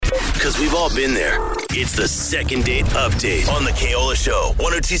because we've all been there. It's the second date update on the Keola Show.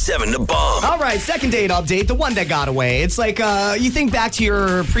 102.7 The Bomb. All right, second date update, the one that got away. It's like you think back to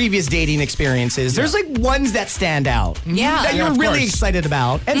your previous dating experiences. There's like ones that stand out. Yeah. That you're really excited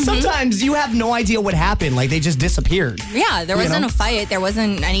about. And sometimes you have no idea what happened. Like they just disappeared. Yeah, there wasn't a fight. There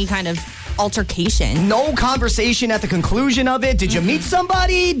wasn't any kind of altercation. No conversation at the conclusion of it. Did you meet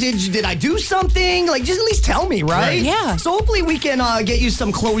somebody? Did I do something? Like, just at least tell me, right? Yeah. So hopefully we can get you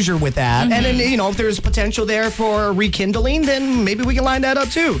some closure with that. And then, if there's potential there for rekindling, then maybe we can line that up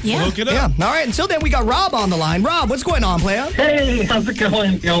too. Yeah. Look it up. Yeah. All right. Until then, we got Rob on the line. Rob, what's going on, player? Hey, how's it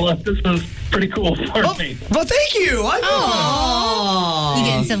going, Keola? This is pretty cool for me. Well, thank you. You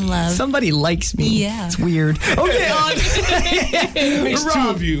getting some love. Somebody likes me. Yeah. It's weird. Okay. There's two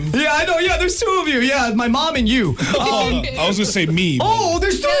of you. Yeah, I know. Yeah, there's two of you. Yeah, my mom and you. I was going to say me. Oh,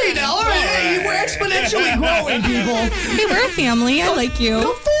 there's three now. All right. Hey, we're exponentially growing, people. Hey, we're a family. I like you.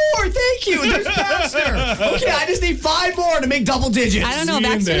 No, four. Thank you. There's Baxter. Okay, I just need 5 more to make double digits. I don't know.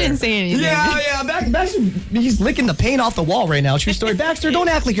 Baxter didn't say anything. Yeah. Baxter, he's licking the paint off the wall right now. True story. Baxter, don't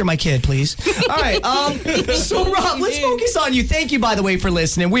act like you're my kid, please. All right. So, Rob, let's focus on you. Thank you, by the way, for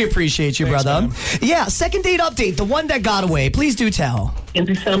listening. We appreciate you, brother. Man. Yeah, second date update, the one that got away. Please do tell. In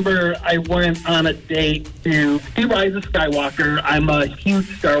December, I went on a date to see Rise of Skywalker. I'm a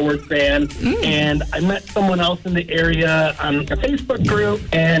huge Star Wars fan, and I met someone else in the area on a Facebook group,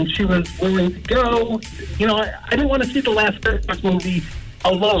 and she was willing to go. I didn't want to see the last Star Wars movie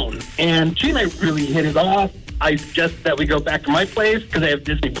alone, and she and I really hit it off. I suggested that we go back to my place because I have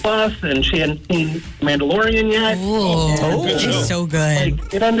Disney Plus, and she hadn't seen Mandalorian yet. It's so good.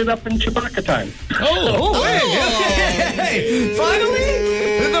 It ended up in Chewbacca time. Hey,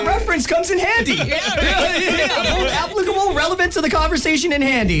 finally, the reference comes in handy. Yeah. Both applicable, relevant to the conversation, and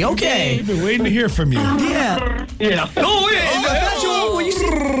handy. Okay. I've been waiting to hear from you. Yeah. Yeah. Oh, yeah. Factual. Well, you see.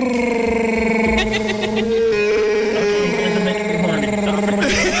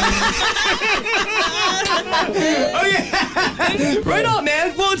 Oh, yeah. Right on,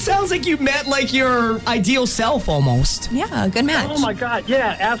 man. Well, it sounds like you met like your ideal self almost. Yeah, good match. Oh my God,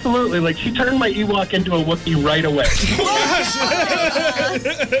 yeah, absolutely. Like she turned my Ewok into a Wookiee right away.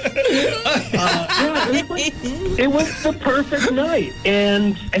 It was the perfect night,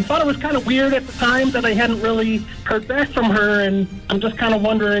 and I thought it was kind of weird at the time that I hadn't really heard back from her, and I'm just kind of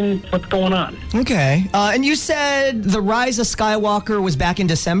wondering what's going on. Okay. And you said the Rise of Skywalker was back in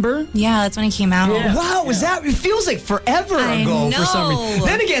December? Yeah, that's when it came out. Yeah. Wow, was that? It feels like forever ago for some reason. know.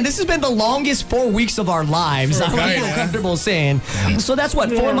 Then again, this has been the longest 4 weeks of our lives. I feel comfortable saying. So that's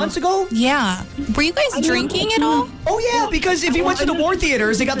what, 4 months ago? Yeah. Were you guys drinking at all? Oh yeah, because if you went to the war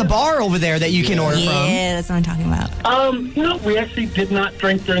theaters, they got the bar over there that you can order from. Yeah, that's what I'm talking about. We actually did not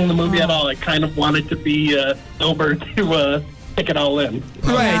drink during the movie at all. I kind of wanted to be sober to take it all in.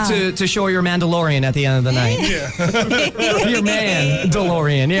 Right, to show your Mandalorian at the end of the night. Your man,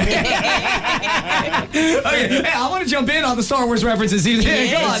 DeLorean. Yeah. Okay, hey, I want to jump in on the Star Wars references.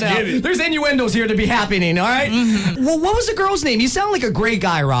 Come on now. There's innuendos here to be happening, all right? Well, what was the girl's name? You sound like a great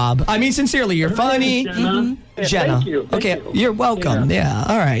guy, Rob. I mean, sincerely, you're funny. Jenna. Yeah, Jenna. Thank you. You're welcome. Yeah.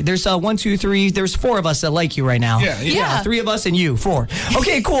 All right. There's 1, 2, 3. There's 4 of us that like you right now. Yeah. 3 of us and you. 4.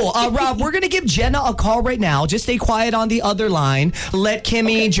 Okay, cool. Rob, we're gonna give Jenna a call right now. Just stay quiet on the other line. Let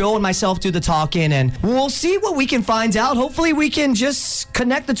Kimmy, Joe, and myself do the talking, and we'll see what we can find out. Hopefully, we can just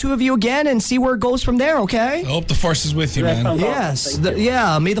connect the two of you again and see where it goes from there. Okay? I hope the force is with you, man. Yes.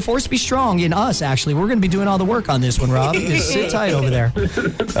 May the force be strong in us. Actually, we're gonna be doing all the work on this one, Rob. Just sit tight over there.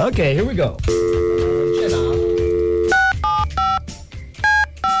 Okay, here we go. Jenna.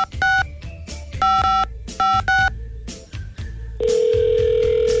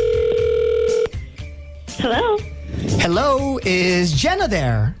 Hello? Hello, is Jenna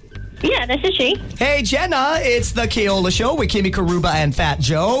there? Yeah, this is she. Hey, Jenna, it's the Keola Show with Kimmy Karuba and Fat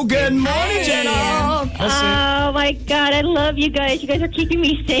Joe. Good morning, Jenna. Oh, my God. I love you guys. You guys are keeping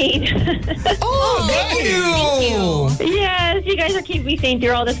me sane. Oh, thank you. Yes, you guys are keeping me sane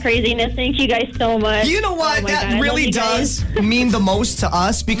through all this craziness. Thank you guys so much. You know what? Oh my God, That I really love you does guys. mean the most to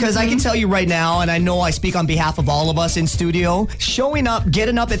us because I can tell you right now, and I know I speak on behalf of all of us in studio, showing up,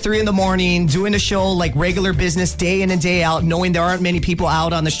 getting up at 3 in the morning, doing a show like regular business day in and day out, knowing there aren't many people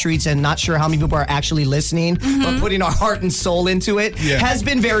out on the streets and not sure how many people are actually listening, but putting our heart and soul into it has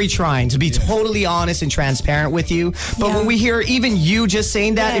been very trying, to be totally honest and transparent with you. But when we hear even you just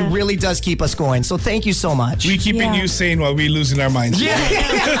saying that, it really does keep us going. So thank you so much. We keeping you sane while we losing our minds.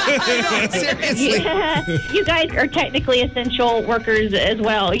 I know, seriously. Yeah, you guys are technically essential workers as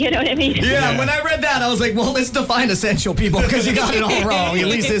well. You know what I mean? Yeah, when I read that, I was like, well, let's define essential people because you got it all wrong, at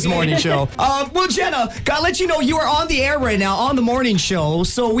least this morning show. Well, Jenna, gotta let you know you are on the air right now on the morning show.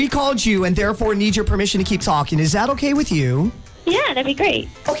 So we call called you and therefore need your permission to keep talking. Is that okay with you? Yeah, that'd be great.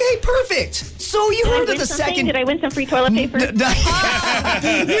 Okay, perfect. So you heard of the second... Did I win some free toilet paper? You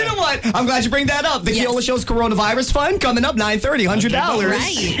know what? I'm glad you bring that up. The Keola Show's Coronavirus Fund coming up, $930, $100.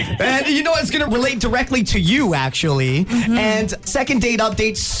 Right. And you know, it's going to relate directly to you, actually. And second date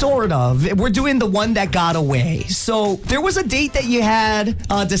update, sort of. We're doing the one that got away. So there was a date that you had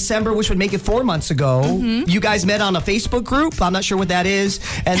December, which would make it 4 months ago. You guys met on a Facebook group. I'm not sure what that is.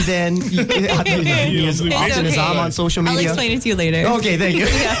 And then... as often as I'm on social media. I'll explain it to you later. Okay, thank you.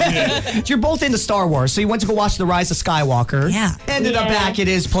 You're both into Star Wars, so you went to go watch The Rise of Skywalker. Yeah. Ended up back at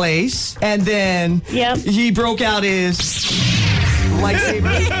his place, and then he broke out his lightsaber.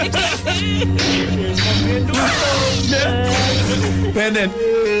 And then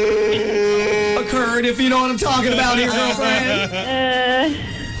occurred, if you know what I'm talking about here, girlfriend.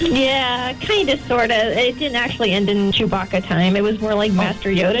 Yeah, kind of, sort of. It didn't actually end in Chewbacca time. It was more like Master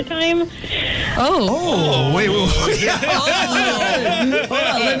Yoda time. Oh, wait. Hold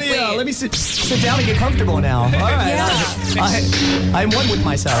on, let me sit down and get comfortable now. All right. I'm one with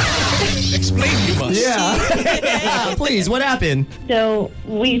myself. Explain, you must. Yeah. Please, what happened? So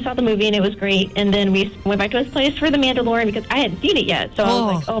we saw the movie and it was great. And then we went back to his place for The Mandalorian because I hadn't seen it yet. So I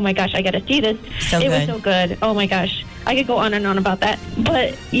was like, oh my gosh, I got to see this. It was so good. Oh my gosh. I could go on and on about that.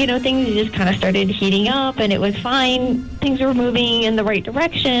 But, you know, things just kind of started heating up and it was fine. Things were moving in the right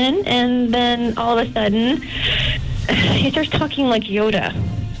direction. And then all of a sudden, he starts talking like Yoda.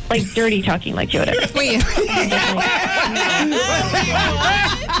 Like dirty talking like Yoda. Wait.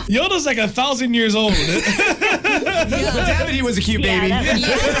 Yoda's like 1,000 years old. Damn it, he was a cute baby. Yes,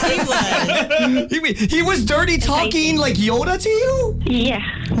 he was. He was dirty talking like Yoda to you? Yeah.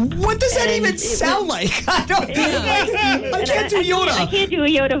 What does that even sound like? I can't do Yoda. I can't do a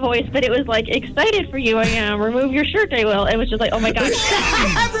Yoda voice, but it was like, excited for you I am. Remove your shirt, I will. It was just like, oh my gosh.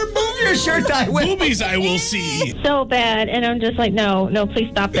 Remove your shirt, I will. Boobies, I will see. So bad. And I'm just like, no, please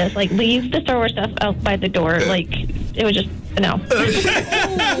stop this. Like, leave the Star Wars stuff out by the door. Like, it was just, no.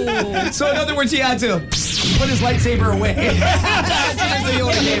 So in other words, he had to put his lightsaber away. As soon as the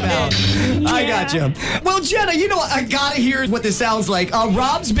Yoda came out. I got you. Well, Jenna, you know what? I gotta hear what this sounds like.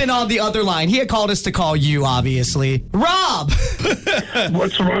 Rob's been on the other line. He had called us to call you, obviously. Rob!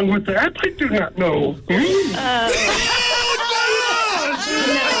 What's wrong with that? I do not know.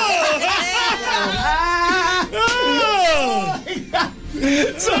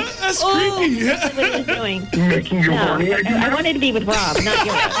 So that's creepy. That's what he was doing. Making you horny. I wanted to be with Rob, not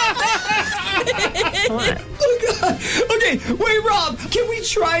Yoda. Come on. Oh, God. Okay, wait, Rob, can we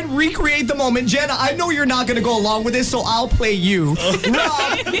try and recreate the moment? Jenna, I know you're not going to go along with this, so I'll play you.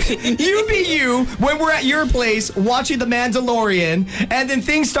 Rob, you be you when we're at your place watching The Mandalorian, and then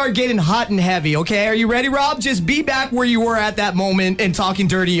things start getting hot and heavy, okay? Are you ready, Rob? Just be back where you were at that moment and talking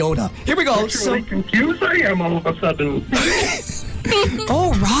dirty Yoda. Here we go. Actually confused I am all of a sudden.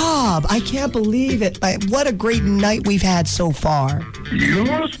 Oh, Rob, I can't believe it. What a great night we've had so far.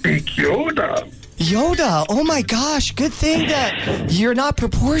 You speak Yoda. Yoda, oh my gosh, good thing that you're not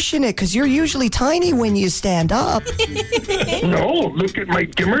proportionate because you're usually tiny when you stand up. No, look at my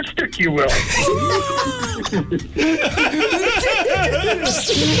dimmer stick, you will.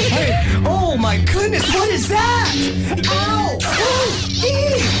 Oh my goodness, what is that? Ow!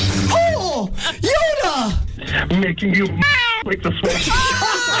 Oh, Yoda! Making you like the swamp.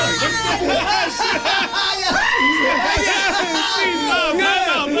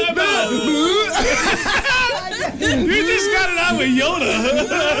 You just got it out with Yoda.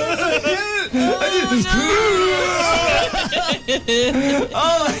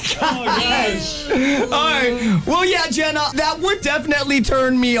 Oh my gosh. All right. Well, yeah, Jenna, that would definitely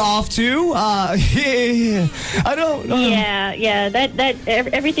turn me off too. I don't. Yeah. That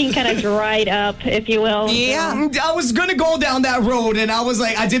everything kind of dried up, if you will. Yeah. I was gonna go down that road, and I was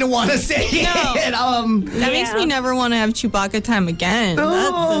like, I didn't want to say it. That makes me never want to have Chewbacca time again.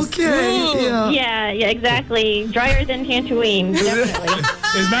 Oh, okay. Yeah, exactly. Drier than Tatooine, definitely.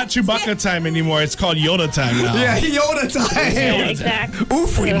 It's not Chewbacca time anymore. It's called Yoda time now. Yeah, Yoda time. Yeah, exactly.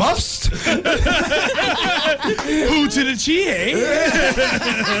 Oof, we must. Who to the chi, eh?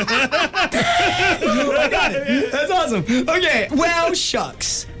 I got it. That's awesome. Okay, well,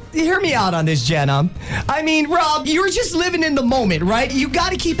 shucks. Hear me out on this, Jenna. I mean, Rob, you were just living in the moment, right? You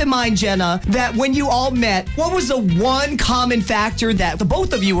got to keep in mind, Jenna, that when you all met, what was the one common factor that the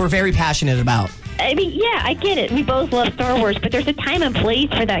both of you were very passionate about? I mean, yeah, I get it. We both love Star Wars, but there's a time and place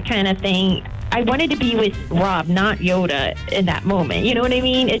for that kind of thing. I wanted to be with Rob, not Yoda, in that moment. You know what I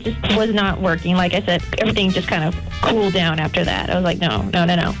mean? It just was not working. Like I said, everything just kind of cool down after that. I was like, no.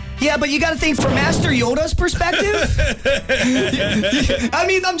 Yeah, but you got to think from Master Yoda's perspective. I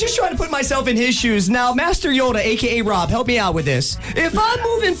mean, I'm just trying to put myself in his shoes. Now, Master Yoda, a.k.a. Rob, help me out with this. If I'm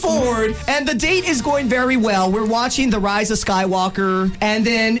moving forward and the date is going very well, we're watching The Rise of Skywalker, and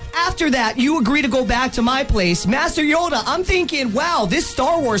then after that, you agree to go back to my place. Master Yoda, I'm thinking, wow, this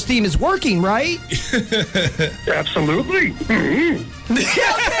Star Wars theme is working, right? Absolutely. Mm-hmm. So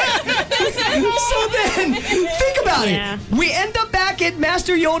then, think about it. We end up back at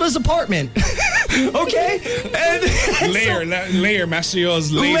Master Yoda's apartment. Okay? And Lair, Master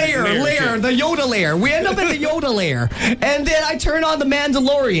Yoda's lair. Lair, the Yoda lair. We end up at the Yoda lair. And then I turn on the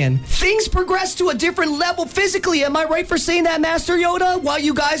Mandalorian. Things progress to a different level physically. Am I right for saying that, Master Yoda, while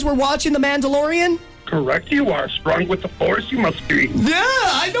you guys were watching the Mandalorian? Correct, you are. Strong with the Force, you must be. Yeah,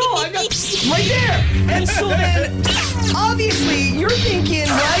 I know. I got right there. And so then, obviously, you're thinking,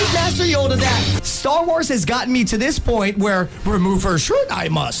 right, Master Yoda, that Star Wars has gotten me to this point where remove her shirt, I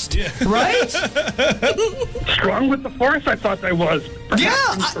must. Yeah. Right? Strong with the Force, I thought I was.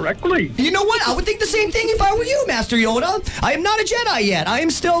 Perhaps incorrectly. You know what? I would think the same thing if I were you, Master Yoda. I am not a Jedi yet. I am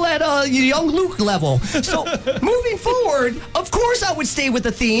still at young Luke level. So, moving forward, of course I would stay with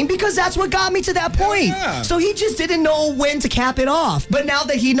the theme because that's what got me to that point. Yeah. So he just didn't know when to cap it off. But now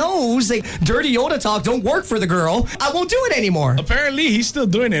that he knows, like, dirty Yoda talk don't work for the girl, I won't do it anymore. Apparently, he's still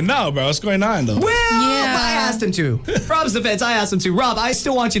doing it now, bro. What's going on, though? Well, I asked him to. Rob's defense, I asked him to. Rob, I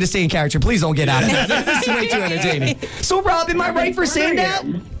still want you to stay in character. Please don't get out of that. This is way too entertaining. So, Rob, am I right for saying that?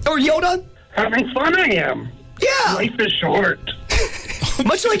 Or Yoda? Having fun, I am. Yeah. Life is short.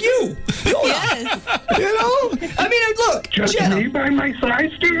 Much like you. Yoda. Yes. You know? I mean, look. Just Jenna. me by my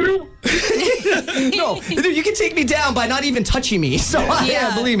side, Stu? No, you can take me down by not even touching me. So,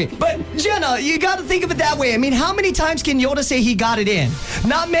 yeah, believe me. But, Jenna, you got to think of it that way. I mean, how many times can Yoda say he got it in?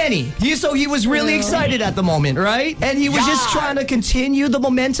 Not many. So he was really excited at the moment, right? And he was just trying to continue the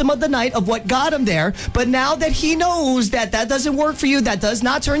momentum of the night of what got him there. But now that he knows that that doesn't work for you, that does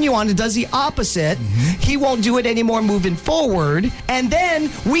not turn you on, it does the opposite, he won't do it anymore moving forward. And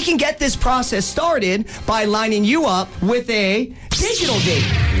then we can get this process started by lining you up with a digital date.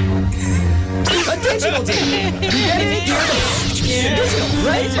 A digital date. You get it? Digital,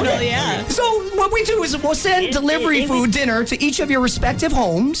 right? Digital, yeah. So what we do is we'll send delivery food dinner to each of your respective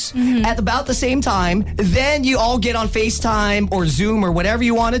homes at about the same time. Then you all get on FaceTime or Zoom or whatever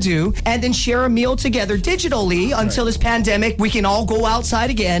you want to do, and then share a meal together digitally until this pandemic. We can all go outside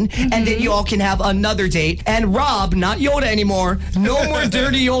again, and then you all can have another date. And Rob, not Yoda anymore, no more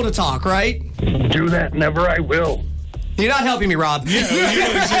dirty Yoda talk, right? Do that, never I will. You're not helping me, Rob. Yeah,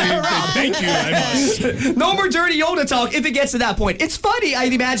 thank you. I must. No more dirty Yoda talk if it gets to that point. It's funny.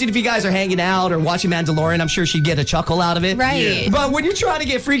 I'd imagine if you guys are hanging out or watching Mandalorian, I'm sure she'd get a chuckle out of it. Right. Yeah. But when you're trying to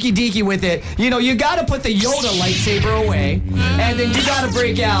get freaky deaky with it, you got to put the Yoda lightsaber away, and then you got to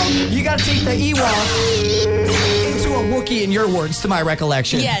break out. You got to take the Ewok into a Wookiee, in your words, to my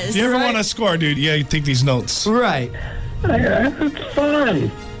recollection. Yes. If you ever want to score, dude, you take these notes. Right. It's fun.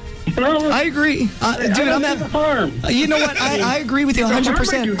 I agree. Dude, I'm having harm. You know what? I agree with you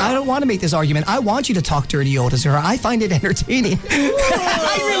 100%. I don't want to make this argument. I want you to talk dirty Yoda to her. I find it entertaining.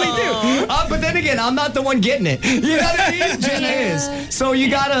 I really do. But then again, I'm not the one getting it. You know what I mean? Jenna is. So you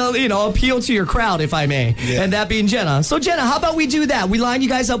got to, appeal to your crowd, if I may. Yeah. And that being Jenna. So, Jenna, how about we do that? We line you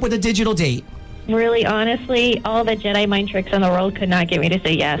guys up with a digital date. Really, honestly, all the Jedi mind tricks in the world could not get me to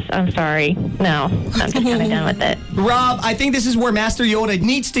say yes. I'm sorry. No, I'm just kind of done with it. Rob, I think this is where Master Yoda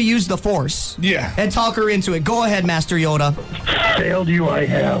needs to use the Force. Yeah. And talk her into it. Go ahead, Master Yoda. Failed you, I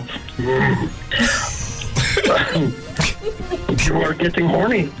have. You are getting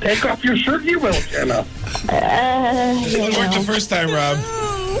horny. Take off your shirt, you will, Jenna. This one worked the first time, Rob.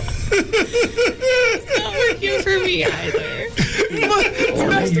 It's not working for me either.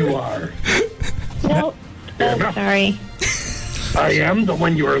 You are. No, sorry. I am the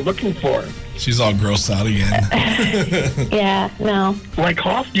one you are looking for. She's all grossed out again. Yeah, no. Like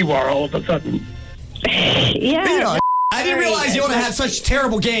Hoff you are all of a sudden. Yeah. I didn't realize Yoda had such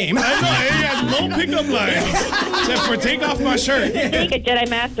terrible game. I know, he has no pickup lines. Except for take off my shirt. I think a Jedi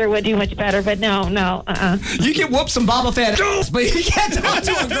Master would do much better, but no. You can whoop some Boba Fett ass, but you can't talk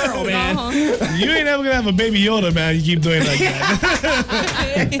to a girl, man. You ain't ever gonna have a baby Yoda, man. You keep doing like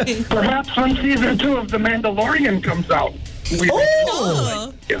that. Perhaps when season 2 of The Mandalorian comes out. How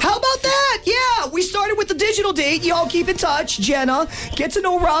about that? Yeah, we started with the digital date. Y'all keep in touch. Jenna, get to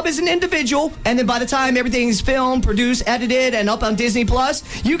know Rob as an individual. And then by the time everything's filmed, produced, edited, and up on Disney Plus,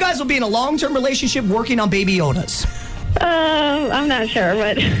 you guys will be in a long-term relationship working on Baby Yodas. I'm not sure,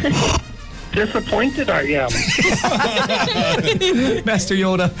 but... disappointed I am. Master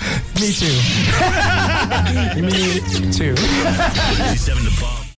Yoda, me too. Me too. 7 to Bob.